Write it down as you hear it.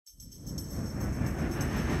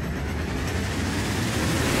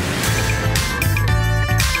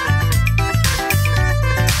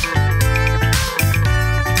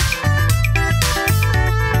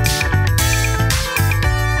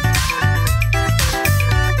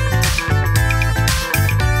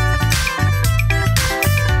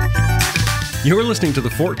You're listening to the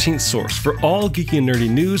 14th Source for all geeky and nerdy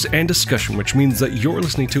news and discussion, which means that you're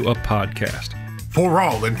listening to a podcast. For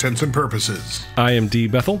all intents and purposes. I am D.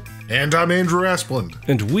 Bethel. And I'm Andrew Asplund.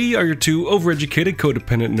 And we are your two overeducated,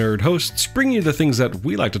 codependent nerd hosts, bringing you the things that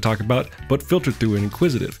we like to talk about, but filtered through an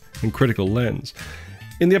inquisitive and critical lens.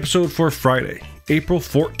 In the episode for Friday, April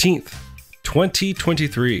 14th,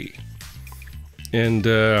 2023. And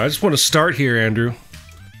I just want to start here, Andrew.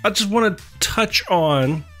 I just want to touch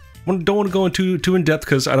on... don't want to go into too in depth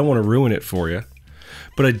because I don't want to ruin it for you.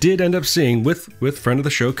 But I did end up seeing with friend of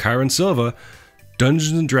the show, Kyron Silva,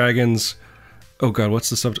 Dungeons and Dragons. Oh God,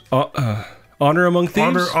 what's the subject? Honor Among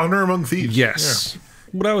Thieves. Honor Among Thieves. Yes. Yeah.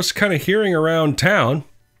 What I was kind of hearing around town,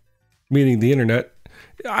 meaning the internet,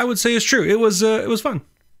 I would say is true. It was fun.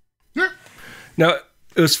 Yeah. Now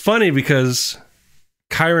it was funny because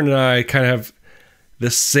Kyron and I kind of have the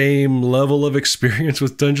same level of experience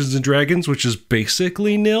with Dungeons and Dragons, which is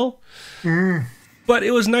basically nil. But it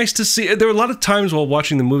was nice to see. There were a lot of times while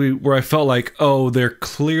watching the movie where I felt like, oh, they're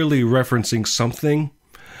clearly referencing something.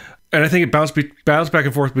 And I think it bounced back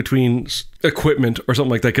and forth between equipment or something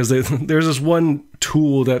like that, because there's this one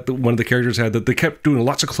tool that one of the characters had that they kept doing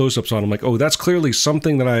lots of close-ups on. I'm like, oh, that's clearly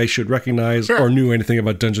something that I should recognize or knew anything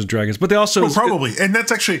about Dungeons & Dragons. But they also... Well, probably. And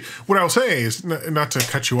that's actually what I was saying is, not to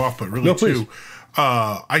cut you off, but really too...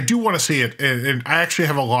 I do want to see it, and I actually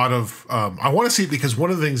have a lot of... I want to see it because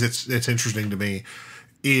one of the things that's interesting to me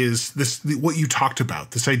is what you talked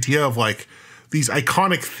about, this idea of like these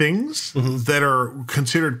iconic things that are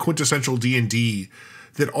considered quintessential D&D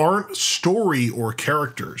that aren't story or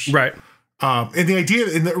characters. Right. And the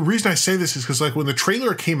idea, and the reason I say this is because like when the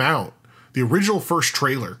trailer came out, the original first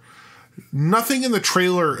trailer, nothing in the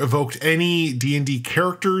trailer evoked any D&D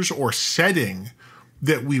characters or setting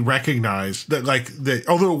that we recognize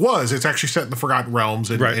although it's actually set in the Forgotten Realms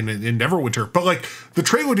and in Neverwinter, but like the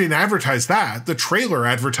trailer didn't advertise that. The trailer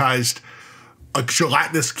advertised a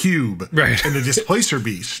gelatinous cube and a displacer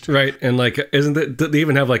beast. Right. And like, isn't that, they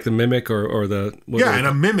even have like the mimic or the... and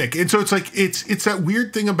a mimic. And so it's like, it's that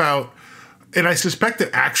weird thing about, and I suspect that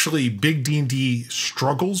actually big D&D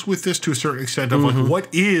struggles with this to a certain extent of like, what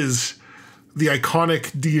is the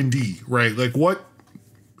iconic D&D, right? Like what,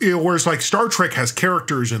 whereas like Star Trek has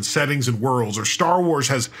characters and settings and worlds, or Star Wars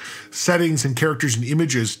has settings and characters and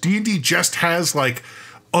images, D&D just has like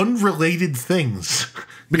unrelated things.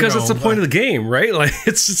 Because that's the point of the game, right? Like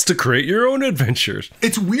it's to create your own adventures.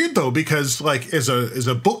 It's weird though, because like as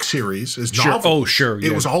a book series, as novel,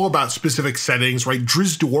 it was all about specific settings, right?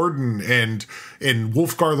 Driz Duarden and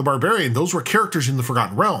Wolfgar the Barbarian, those were characters in the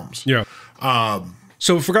Forgotten Realms. Yeah.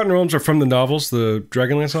 So Forgotten Realms are from the novels, the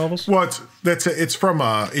Dragonlance novels? Well,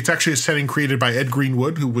 it's actually a setting created by Ed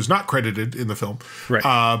Greenwood, who was not credited in the film. Right.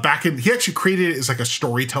 He actually created it as like a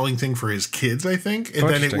storytelling thing for his kids, I think. And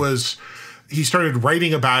then he started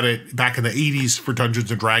writing about it back in the 80s for Dungeons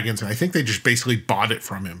and Dragons, and I think they just basically bought it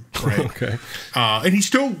from him, right? Okay. And he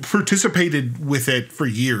still participated with it for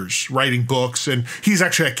years, writing books, and he's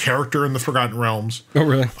actually a character in the Forgotten Realms. Oh,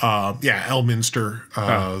 really? Elminster,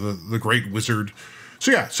 the great wizard. So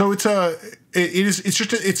yeah, so it's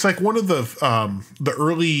like one of the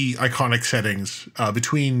early iconic settings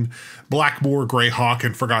between Blackmoor, Greyhawk,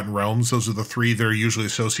 and Forgotten Realms. Those are the three that are usually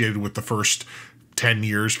associated with the first 10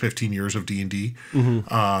 years, 15 years of D&D.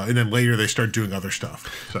 And then later they start doing other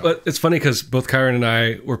stuff. So. But it's funny because both Kyron and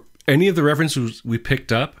I any of the references we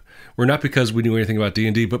picked up were not because we knew anything about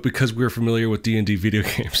D&D, but because we were familiar with D&D video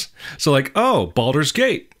games. So like, oh, Baldur's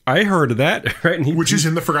Gate. I heard of that, right? And which is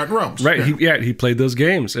in the Forgotten Realms. Right. He played those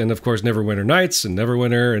games. And of course, Neverwinter Nights and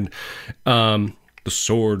Neverwinter and the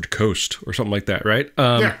Sword Coast or something like that, right?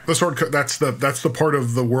 The Sword Coast. That's the part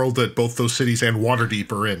of the world that both those cities and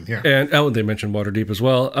Waterdeep are in. Yeah. And they mentioned Waterdeep as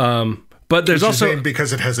well. But there's also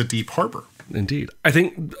because it has a deep harbor. Indeed. I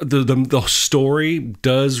think the story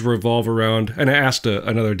does revolve around, and I asked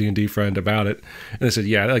another D&D friend about it, and they said,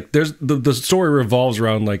 yeah, like there's the story revolves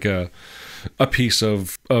around like a piece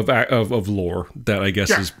of lore that I guess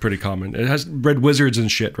is pretty common. It has red wizards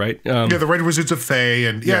and shit, right? The red wizards of Fae,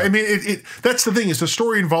 and I mean, it that's the thing is the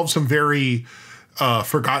story involves some very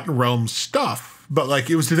Forgotten Realms stuff. But like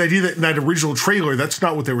it was the idea that in that original trailer, that's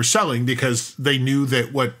not what they were selling, because they knew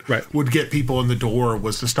that what would get people in the door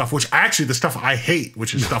was the stuff the stuff I hate,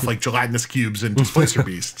 which is stuff like gelatinous cubes and displacer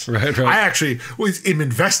beasts. Right. I actually am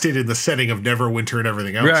invested in the setting of Neverwinter and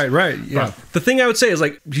everything else. Right. Yeah. The thing I would say is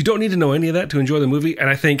like you don't need to know any of that to enjoy the movie, and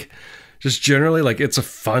I think just generally like it's a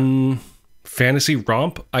fun fantasy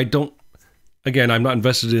romp. Again, I'm not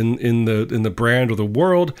invested in the brand or the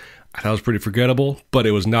world. I thought it was pretty forgettable, but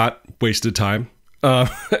it was not wasted time.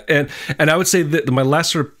 And I would say that my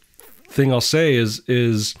last sort of thing I'll say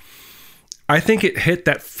is I think it hit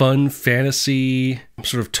that fun fantasy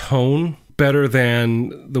sort of tone better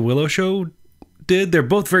than the Willow show did. They're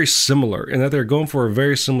both very similar in that they're going for a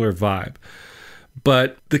very similar vibe.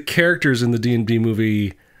 But the characters in the D&D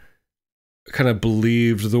movie kind of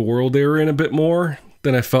believed the world they were in a bit more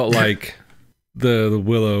than I felt like the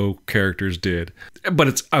Willow characters did.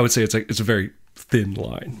 But I would say it's a very thin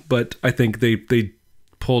line. But I think they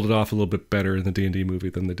pulled it off a little bit better in the D&D movie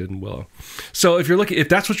than they did in Willow. So if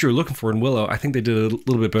that's what you're looking for in Willow, I think they did a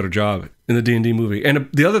little bit better job in the D&D movie. And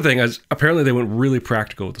the other thing is, apparently they went really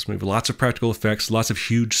practical with this movie. Lots of practical effects, lots of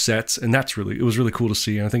huge sets, and it was really cool to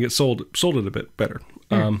see. And I think it sold it a bit better.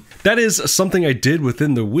 That is something I did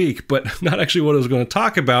within the week, but not actually what I was going to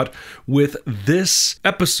talk about with this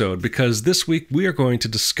episode, because this week we are going to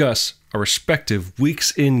discuss our respective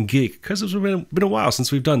weeks in geek, because it's been a while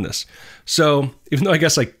since we've done this. So even though I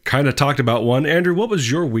guess I kind of talked about one, Andrew, what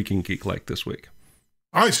was your week in geek like this week?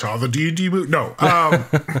 I saw the D&D movie. No,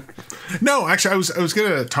 no. Actually, I was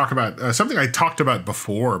going to talk about something I talked about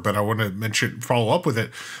before, but I want to follow up with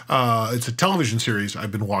it. It's a television series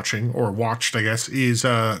I've been watching, or watched, I guess, is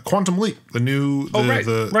Quantum Leap,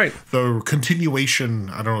 the continuation.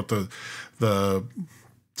 I don't know what the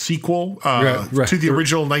sequel to the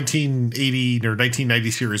original 1980 or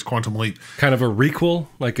 1990 series Quantum Leap. Kind of a requel,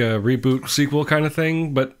 like a reboot sequel kind of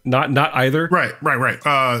thing, but not either. Right.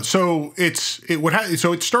 So it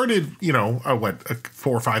started,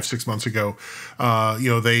 4 or 5, 6 months ago.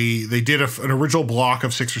 They did an original block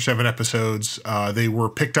of 6 or 7 episodes. They were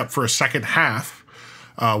picked up for a second half,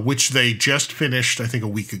 which they just finished, I think, a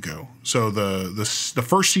week ago. So the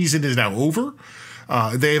first season is now over.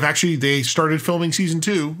 They started filming season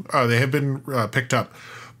 2. They have been picked up,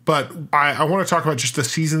 but I want to talk about just the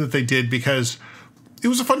season that they did, because it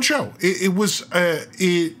was a fun show. It was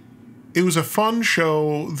a fun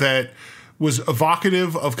show that was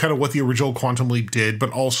evocative of kind of what the original Quantum Leap did, but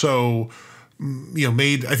also,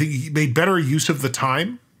 made better use of the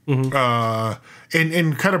time, and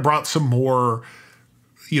kind of brought some more,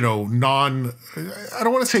 I don't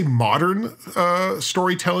want to say modern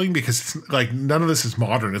storytelling, because it's like none of this is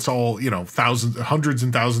modern. It's all, hundreds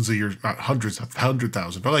and thousands of years, not hundreds,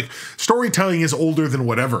 100,000, but like storytelling is older than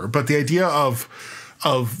whatever. But the idea of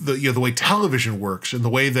the way television works, and the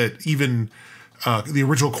way that even the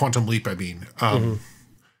original Quantum Leap,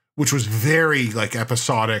 which was very like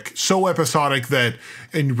episodic, so episodic that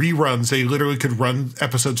in reruns they literally could run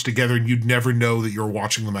episodes together and you'd never know that you're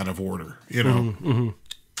watching them out of order,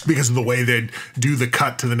 because of the way they'd do the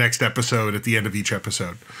cut to the next episode at the end of each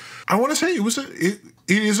episode. I want to say it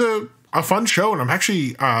is a fun show, and I'm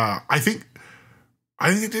actually I think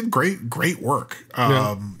it did great work.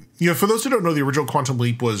 For those who don't know, the original Quantum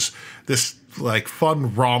Leap was this like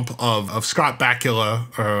fun romp of Scott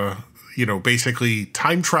Bakula, basically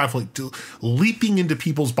time traveling, leaping into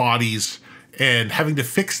people's bodies and having to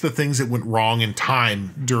fix the things that went wrong in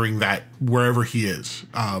time during that, wherever he is.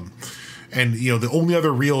 And, the only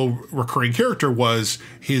other real recurring character was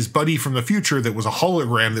his buddy from the future that was a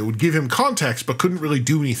hologram that would give him context but couldn't really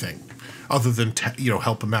do anything other than,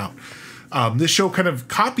 help him out. This show kind of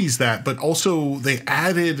copies that, but also they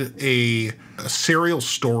added a serial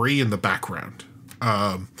story in the background.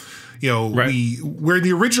 Where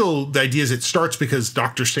the original, the idea is it starts because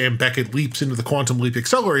Dr. Sam Beckett leaps into the Quantum Leap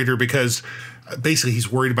Accelerator because basically he's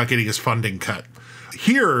worried about getting his funding cut.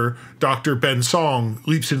 Here, Dr. Ben Song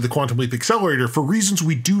leaps into the Quantum Leap Accelerator for reasons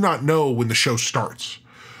we do not know when the show starts.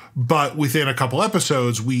 But within a couple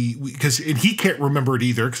episodes, and he can't remember it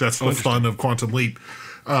either, because that's the fun of Quantum Leap.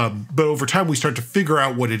 But over time, we start to figure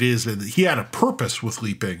out what it is, and he had a purpose with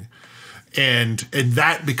leaping. And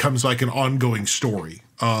that becomes like an ongoing story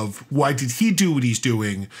of why did he do what he's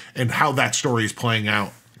doing and how that story is playing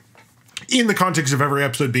out. In the context of every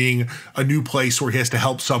episode being a new place where he has to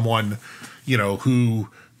help someone,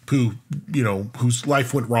 whose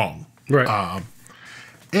life went wrong. Right.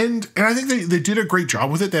 And I think they did a great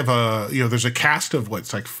job with it. They have there's a cast of 4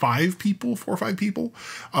 or 5 people.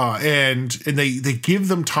 And they give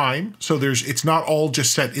them time. So it's not all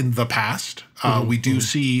just set in the past. We do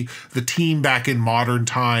see the team back in modern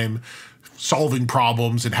time solving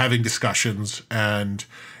problems and having discussions and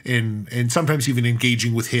sometimes even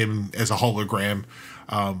engaging with him as a hologram.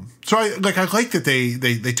 So I like that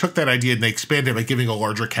they took that idea and they expanded by giving a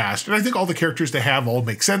larger cast. And I think all the characters they have all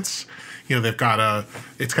make sense. They've got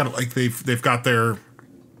it's kind of like they've got their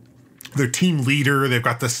team leader, they've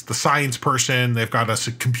got the science person, they've got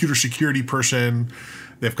a computer security person,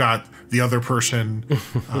 they've got the other person.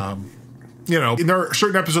 And there are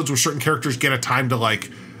certain episodes where certain characters get a time to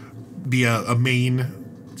be a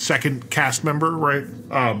main second cast member, right?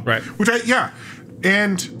 Right.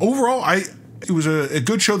 And overall, it was a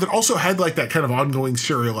good show that also had like that kind of ongoing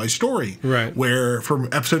serialized story. Right. Where from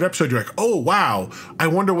episode to episode, you're like, oh, wow, I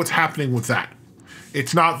wonder what's happening with that.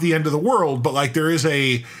 It's not the end of the world, but like there is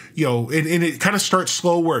a, you know, and it kind of starts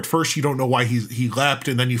slow where at first you don't know why he leapt,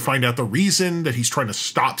 and then you find out the reason that he's trying to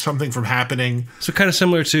stop something from happening. So kind of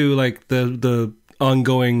similar to like the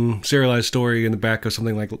ongoing serialized story in the back of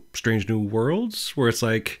something like Strange New Worlds, where it's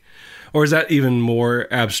like, or is that even more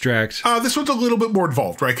abstract? This one's a little bit more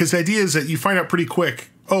involved, right? Because the idea is that you find out pretty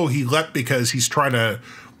quick, oh, he leapt because he's trying to,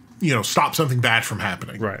 you know, stop something bad from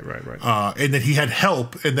happening. Right. And then he had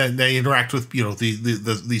help, and then they interact with, you know,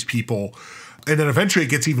 these people. And then eventually it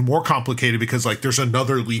gets even more complicated because, like, there's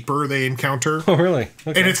another leaper they encounter. Oh, really?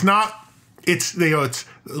 Okay. And it's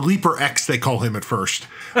Leaper X, they call him at first.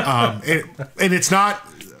 And it's not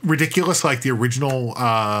ridiculous like the original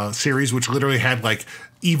series, which literally had, like,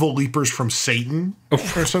 evil leapers from Satan or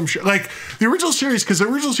some shit. Like the original series, because the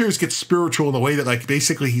original series gets spiritual in the way that like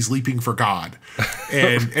basically he's leaping for God,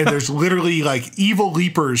 and there's literally like evil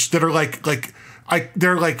leapers that are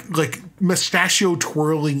they're like mustachio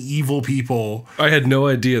twirling evil people. I had no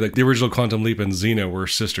idea that the original Quantum Leap and Xena were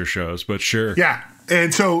sister shows, but sure. Yeah.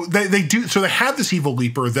 And so they have this evil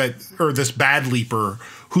leaper this bad leaper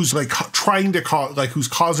who's like trying to who's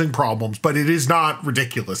causing problems, but it is not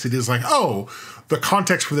ridiculous. It is like, oh, the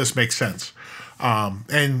context for this makes sense.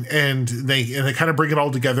 And they kind of bring it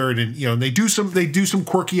all together, and you know, they do some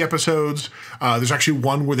quirky episodes. There's actually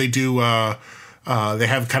one where they do they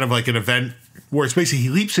have kind of like an event where it's basically he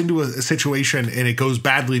leaps into a situation and it goes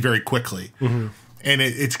badly very quickly. Mm-hmm. And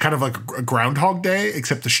it's kind of like a Groundhog Day,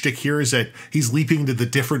 except the shtick here is that he's leaping to the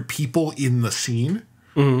different people in the scene.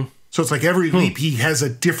 Mm-hmm. So it's like every leap he has a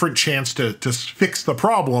different chance to fix the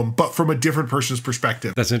problem, but from a different person's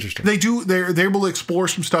perspective. That's interesting. They're able to explore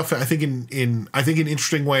some stuff, I think in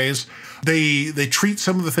interesting ways. They treat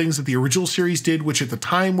some of the things that the original series did, which at the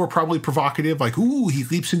time were probably provocative, like, ooh, he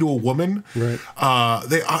leaps into a woman. Right.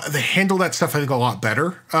 They handle that stuff, I think, a lot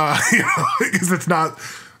better, because it's not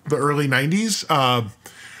the early 90s.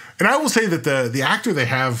 And I will say that the actor they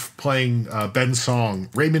have playing Ben Song,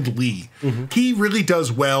 Raymond Lee, he really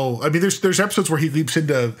does well. I mean, there's episodes where he leaps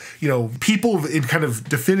into, you know, people in kind of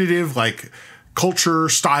definitive like culture,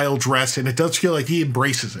 style, dress, and it does feel like he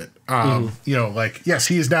embraces it. You know, like, yes,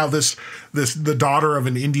 he is now the daughter of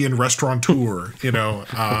an Indian restaurateur, you know,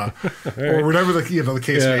 or whatever the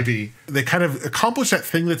case may be. They kind of accomplish that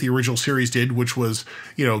thing that the original series did, which was,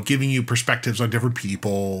 you know, giving you perspectives on different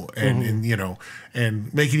people and you know,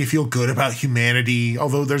 and making you feel good about humanity,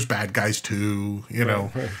 although there's bad guys too, you know.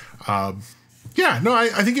 Yeah, no, I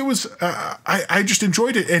think it was. I just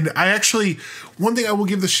enjoyed it, and I actually, one thing I will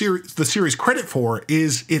give the series credit for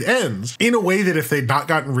is it ends in a way that if they'd not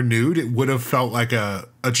gotten renewed, it would have felt like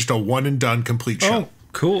just a one and done complete show. Oh,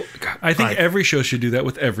 cool! I think every show should do that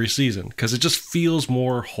with every season because it just feels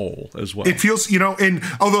more whole as well. It feels, you know, and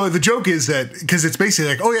although the joke is that because it's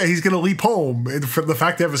basically like, oh yeah, he's going to leap home, and from the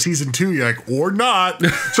fact they have a season 2, you're like, or not.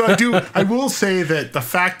 So I will say that the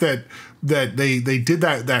fact that they did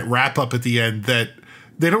that wrap up at the end, that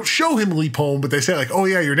they don't show him leap home, but they say like, oh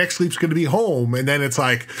yeah, your next leap's going to be home, and then it's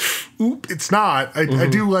like, oop, it's not. I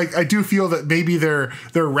do feel that maybe they're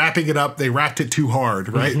wrapping it up. They wrapped it too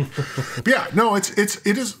hard, right? But yeah, no, it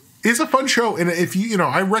is a fun show, and if you know,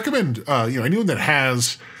 I recommend you know, anyone that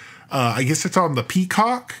has, I guess it's on the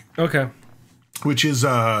Peacock, okay, which is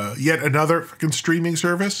yet another fucking streaming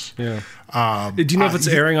service. Yeah. Do you know if it's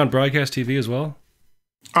airing on broadcast TV as well?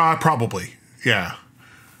 Probably, yeah.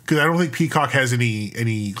 Because I don't think Peacock has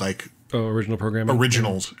any like original programming.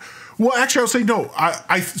 Originals. Yeah. Well, actually, I'll say no.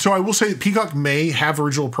 So I will say Peacock may have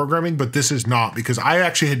original programming, but this is not, because I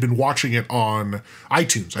actually had been watching it on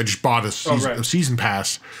iTunes. I just bought a season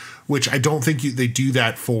pass, which I don't think they do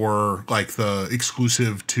that for like the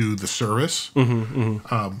exclusive to the service.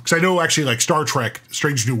 Because I know actually like Star Trek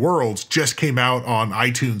Strange New Worlds just came out on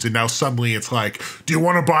iTunes, and now suddenly it's like, do you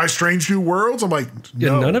want to buy Strange New Worlds? I'm like,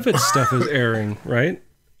 no. Yeah, none of its stuff is airing, right?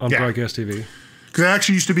 On broadcast TV. Because it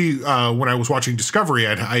actually used to be when I was watching Discovery,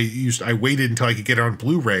 I waited until I could get it on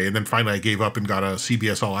Blu-ray, and then finally I gave up and got a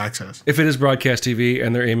CBS All Access. If it is broadcast TV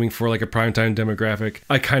and they're aiming for like a primetime demographic,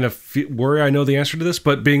 I kind of worry I know the answer to this,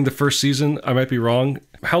 but being the first season, I might be wrong.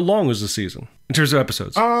 How long was the season in terms of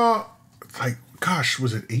episodes? Like, gosh,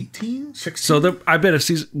 was it 18, 16? So I bet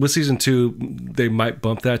with season 2, they might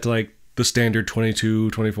bump that to like the standard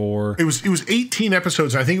 22, 24. It was 18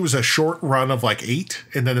 episodes. I think it was a short run of like 8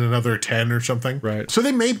 and then another 10 or something. Right. So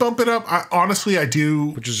they may bump it up. Honestly, I do.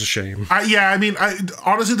 Which is a shame.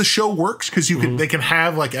 Honestly, the show works because they can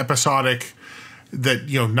have like episodic that,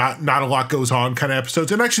 you know, not a lot goes on kind of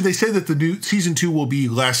episodes. And actually they say that the new season 2 will be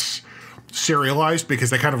less serialized because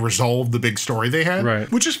they kind of resolved the big story they had,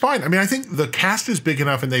 right, which is fine. I mean, I think the cast is big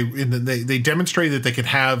enough, and they demonstrate that they can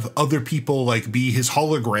have other people like be his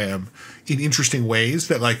hologram in interesting ways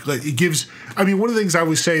that like it gives. I mean, one of the things I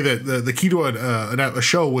always say that the key to a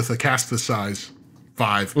show with a cast this size,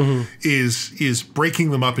 5, is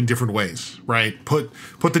breaking them up in different ways, right? Put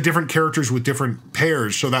the different characters with different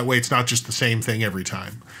pairs, so that way it's not just the same thing every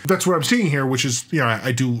time. That's what I'm seeing here, which is, you know,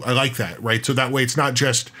 I like that, right? So that way it's not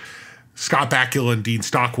just Scott Bakula and Dean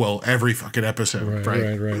Stockwell every fucking episode,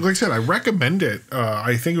 right? Like I said, I recommend it.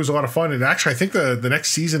 I think it was a lot of fun, and actually, I think the next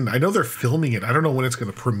season, I know they're filming it. I don't know when it's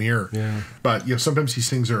going to premiere, but you know, sometimes these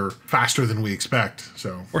things are faster than we expect,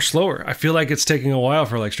 so or slower. I feel like it's taking a while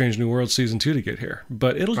for like Strange New Worlds season 2 to get here,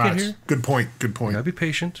 but it'll get here. Good point. Good point. Gotta be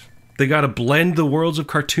patient. They got to blend the worlds of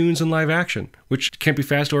cartoons and live action, which can't be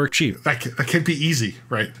fast or cheap. That can't be easy,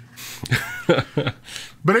 right?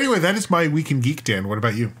 But anyway, that is my week in geek, Dan. What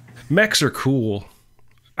about you? Mechs are cool.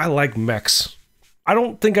 I like mechs. I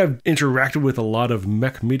don't think I've interacted with a lot of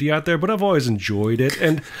mech media out there, but I've always enjoyed it.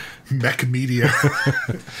 And Mech Media.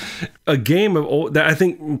 A game that I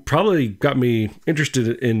think probably got me interested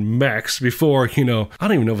in mechs before, you know, I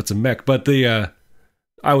don't even know if it's a mech, but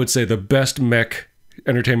I would say the best mech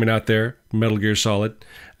entertainment out there, Metal Gear Solid.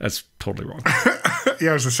 That's totally wrong.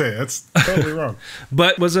 Yeah, I was going to say, that's totally wrong.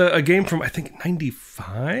 But was a game from, I think,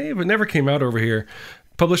 95? It never came out over here.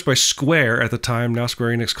 Published by Square at the time, now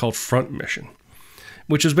Square Enix, called Front Mission,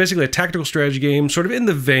 which is basically a tactical strategy game, sort of in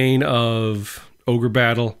the vein of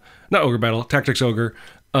Tactics Ogre,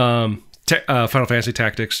 Final Fantasy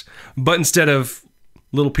Tactics, but instead of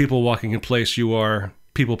little people walking in place, you are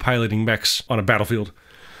people piloting mechs on a battlefield.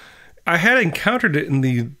 I had encountered it in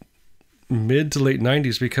the mid to late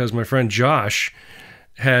 90s because my friend Josh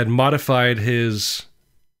had modified his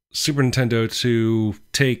Super Nintendo to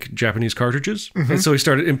take Japanese cartridges. And so he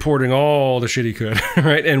started importing all the shit he could,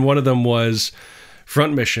 right? And one of them was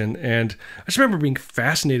Front Mission. And I just remember being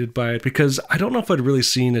fascinated by it because I don't know if I'd really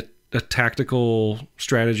seen a tactical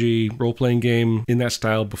strategy role-playing game in that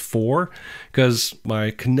style before, because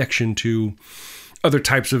my connection to other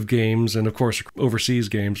types of games and, of course, overseas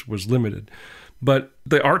games was limited. But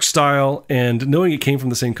the art style and knowing it came from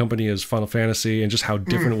the same company as Final Fantasy and just how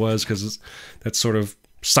different it was, because that's sort of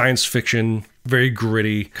science fiction, very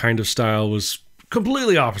gritty kind of style, was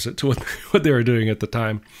completely opposite to what they were doing at the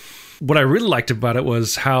time. What I really liked about it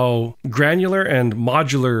was how granular and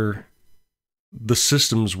modular the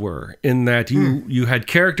systems were, in that you had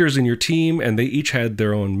characters in your team and they each had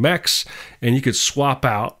their own mechs and you could swap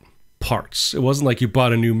out parts. It wasn't like you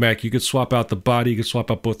bought a new mech. You could swap out the body, you could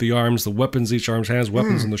swap out both the arms, the weapons each arm has,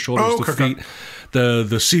 weapons in the shoulders, the feet, the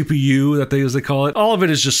CPU that they, as they call it. All of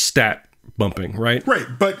it is just stat bumping, right? Right,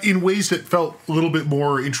 but in ways that felt a little bit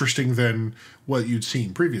more interesting than what you'd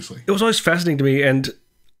seen previously. It was always fascinating to me, and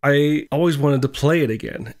I always wanted to play it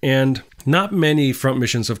again. And not many Front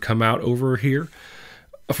Missions have come out over here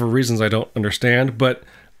for reasons I don't understand, but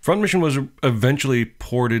Front Mission was eventually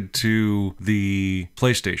ported to the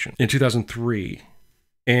PlayStation in 2003.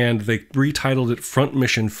 And they retitled it Front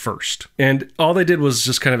Mission First. And all they did was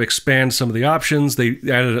just kind of expand some of the options. They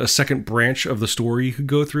added a second branch of the story you could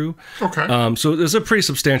go through. Okay. So it was a pretty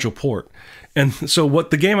substantial port. And so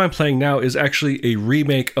what the game I'm playing now is actually a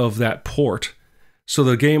remake of that port. So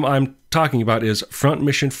the game I'm talking about is Front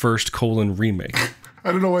Mission First: Remake.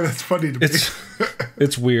 I don't know why that's funny to me.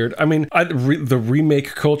 It's weird. I mean, the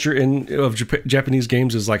remake culture of Japanese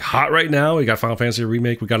games is like hot right now. We got Final Fantasy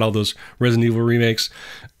Remake. We got all those Resident Evil remakes,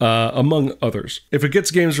 among others. If it gets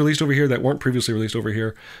games released over here that weren't previously released over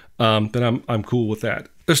here, then I'm cool with that.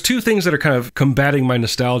 There's two things that are kind of combating my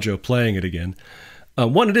nostalgia of playing it again.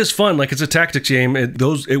 One, it is fun. Like, it's a tactics game.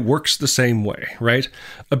 It works the same way, right?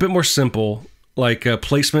 A bit more simple. Like,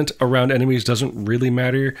 placement around enemies doesn't really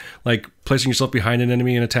matter. Like, placing yourself behind an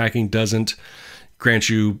enemy and attacking doesn't grant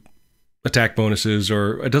you attack bonuses,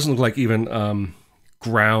 or it doesn't look like even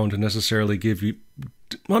ground necessarily give you...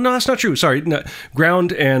 Well, no, that's not true. Sorry. No,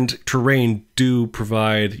 ground and terrain do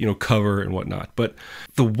provide, cover and whatnot. But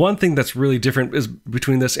the one thing that's really different is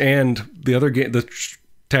between this and the other game, the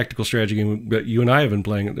tactical strategy game that you and I have been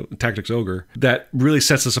playing, Tactics Ogre, that really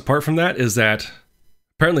sets us apart from that is that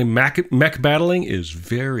apparently mech battling is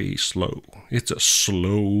very slow. It's a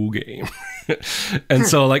slow game. And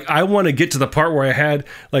so, like, I want to get to the part where I had,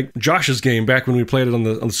 like, Josh's game back when we played it on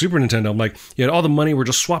the Super Nintendo. I'm like, you had all the money, we're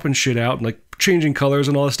just swapping shit out and, like, changing colors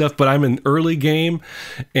and all this stuff, but I'm in early game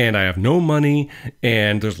and I have no money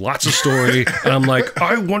and there's lots of story and I'm like,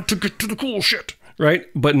 I want to get to the cool shit, right?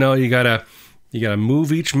 But no, you gotta You got to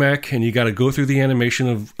move each mech, and you got to go through the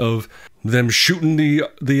animation of them shooting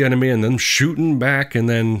the enemy and then shooting back, and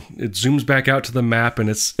then it zooms back out to the map, and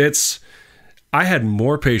it's. I had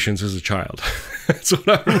more patience as a child. That's what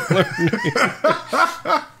I'm learning.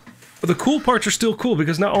 But the cool parts are still cool,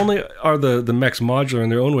 because not only are the mechs modular in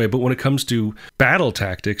their own way, but when it comes to battle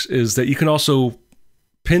tactics, is that you can also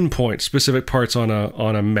pinpoint specific parts on your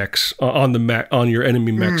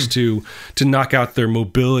enemy mechs to knock out their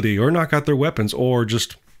mobility or knock out their weapons or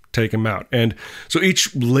just take them out. And so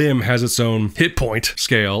each limb has its own hit point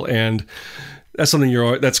scale, and that's something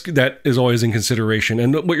that is always in consideration,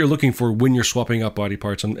 and what you're looking for when you're swapping out body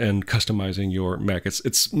parts and customizing your mech. It's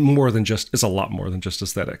a lot more than just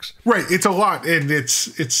aesthetics. Right, it's a lot, and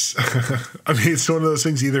it's I mean, it's one of those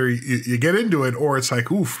things, either you get into it or it's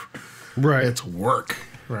like, oof, right, it's work.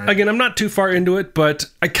 Right. Again, I'm not too far into it, but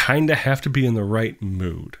I kind of have to be in the right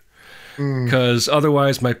mood, because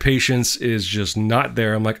otherwise my patience is just not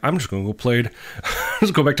there. I'm like, I'm just going to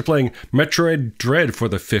go back to playing Metroid Dread for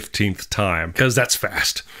the 15th time, because that's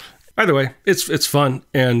fast. Either way, it's fun,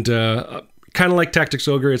 and kind of like Tactics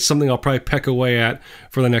Ogre, it's something I'll probably peck away at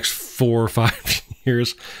for the next 4 or 5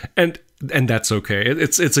 years, and that's okay.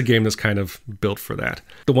 It's a game that's kind of built for that.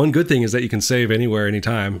 The one good thing is that you can save anywhere,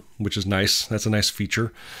 anytime, which is nice. That's a nice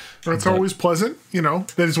feature. That's always pleasant, you know.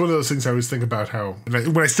 That is one of those things I always think about, how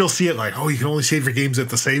when I still see it, like, oh, you can only save your games at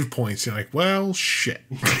the save points. You're like, well, shit.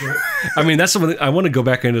 I mean, that's something I want to go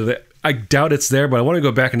back into. I doubt it's there, but I want to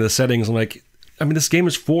go back into the settings. I'm like, I mean, this game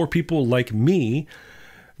is for people like me,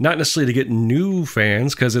 not necessarily to get new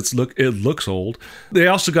fans, because it looks old. They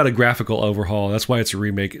also got a graphical overhaul. That's why it's a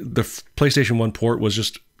remake. The PlayStation 1 port was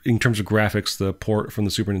just, in terms of graphics, the port from the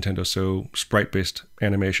Super Nintendo, so sprite-based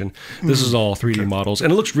animation. This is all 3D models,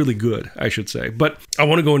 and it looks really good, I should say. But I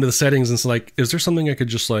want to go into the settings, and it's like, is there something I could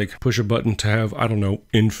just like push a button to have, I don't know,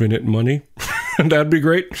 infinite money? That'd be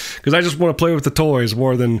great, because I just want to play with the toys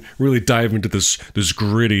more than really dive into this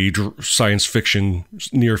gritty science fiction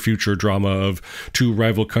near future drama of two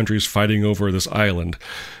rival countries fighting over this island,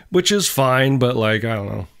 which is fine, but like, I don't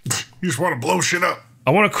know. You just want to blow shit up.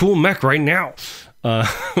 I want a cool mech right now. Yeah,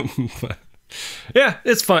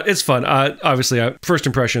 it's fun. It's fun. Obviously, first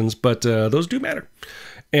impressions, but those do matter.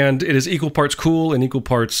 And it is equal parts cool and equal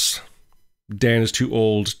parts Dan is too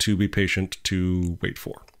old to be patient to wait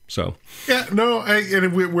for. So yeah, no,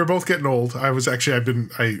 and we're both getting old. I will say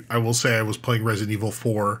I was playing Resident Evil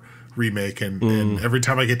 4 Remake, and every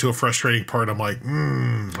time I get to a frustrating part, I'm like,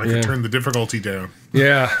 I can turn the difficulty down.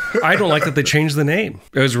 Yeah, I don't like that they changed the name.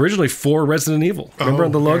 It was originally 4 Resident Evil. Remember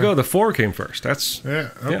on the logo? Yeah. The 4 came first. That's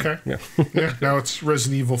okay. Yeah. Now it's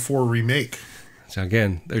Resident Evil 4 Remake. So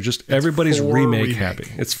again, they're just everybody's remake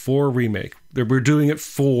happy. It's 4 Remake. We're doing it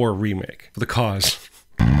for Remake, for the cause.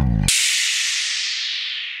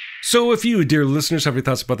 So if you, dear listeners, have any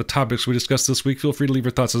thoughts about the topics we discussed this week, feel free to leave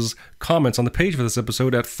your thoughts as comments on the page for this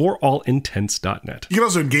episode at forallintents.net. You can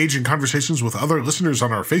also engage in conversations with other listeners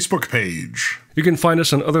on our Facebook page. You can find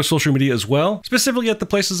us on other social media as well, specifically at the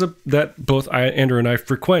places that both Andrew and I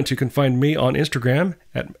frequent. You can find me on Instagram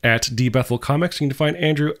at dbethelcomics. You can find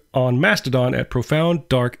Andrew on Mastodon at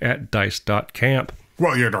profounddark@dice.camp.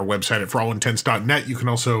 While you're at our website at forallintents.net, you can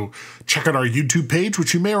also check out our YouTube page,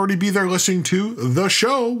 which you may already be there listening to the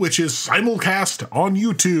show, which is simulcast on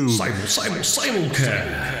YouTube.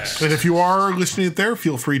 Simulcast. And if you are listening there,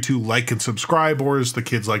 feel free to like and subscribe, or as the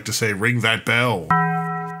kids like to say, ring that bell.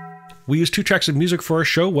 We use 2 tracks of music for our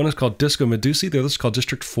show. One is called Disco Medusi, the other is called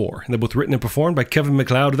District 4. And they're both written and performed by Kevin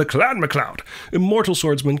MacLeod, the Clan MacLeod, immortal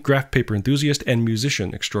swordsman, graph paper enthusiast, and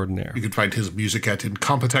musician extraordinaire. You can find his music at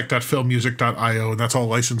incompetech.filmmusic.io, and that's all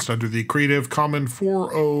licensed under the Creative Commons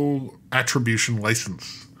 4.0 Attribution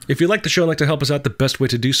License. If you like the show and like to help us out, the best way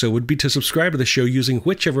to do so would be to subscribe to the show using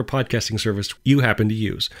whichever podcasting service you happen to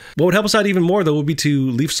use. What would help us out even more, though, would be to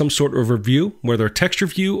leave some sort of review, whether a text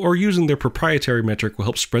review or using their proprietary metric will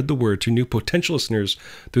help spread the word to new potential listeners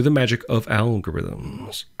through the magic of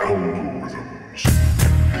algorithms.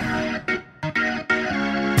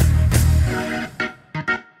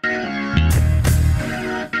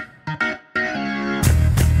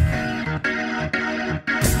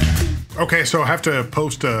 Okay, so I have to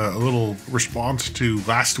post a little response to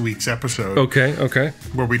last week's episode. Okay.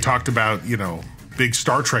 Where we talked about, big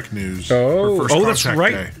Star Trek news. Oh, that's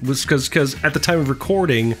right. Day. Was because at the time of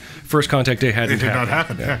recording, First Contact Day hadn't happened. It did not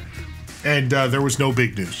happen, yeah. And there was no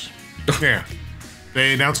big news. Yeah.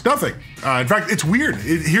 They announced nothing. In fact, it's weird.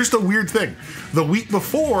 Here's the weird thing. The week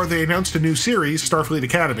before, they announced a new series, Starfleet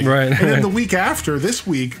Academy. Right. And then the week after, this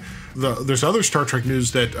week, there's other Star Trek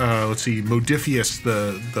news that, Modifius,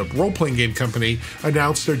 the role-playing game company,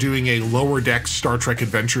 announced they're doing a Lower Decks Star Trek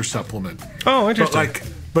Adventure supplement. Oh, interesting.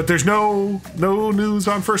 But there's no news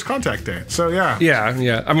on First Contact Day. So, yeah.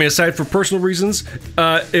 Yeah. I mean, aside for personal reasons,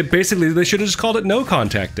 they should have just called it No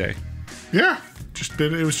Contact Day. Yeah.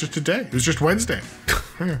 It was just a day. It was just Wednesday.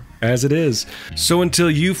 Yeah. As it is. So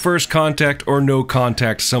until you first contact or no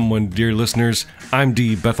contact someone, dear listeners, I'm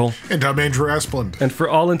D. Bethel. And I'm Andrew Asplund. And for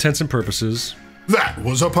all intents and purposes, that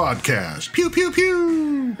was a podcast. Pew, pew,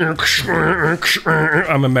 pew.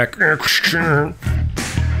 I'm a mech.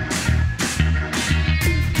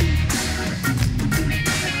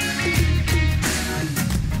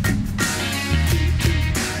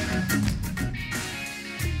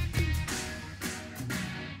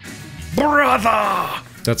 Brother!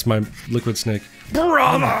 That's my liquid snake.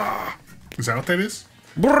 Brother! Is that what that is?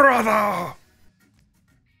 Brother!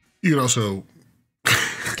 You can also...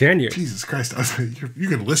 Can you? Jesus Christ. You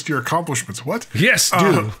can list your accomplishments. What? Yes,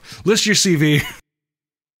 do. List your CV.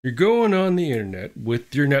 You're going on the internet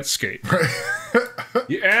with your Netscape.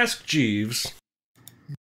 You ask Jeeves.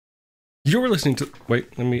 You're listening to... Wait,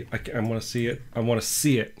 I want to see it. I want to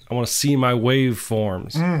see it. I want to see my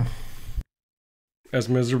waveforms. As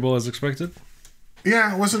miserable as expected?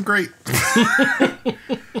 Yeah, it wasn't great.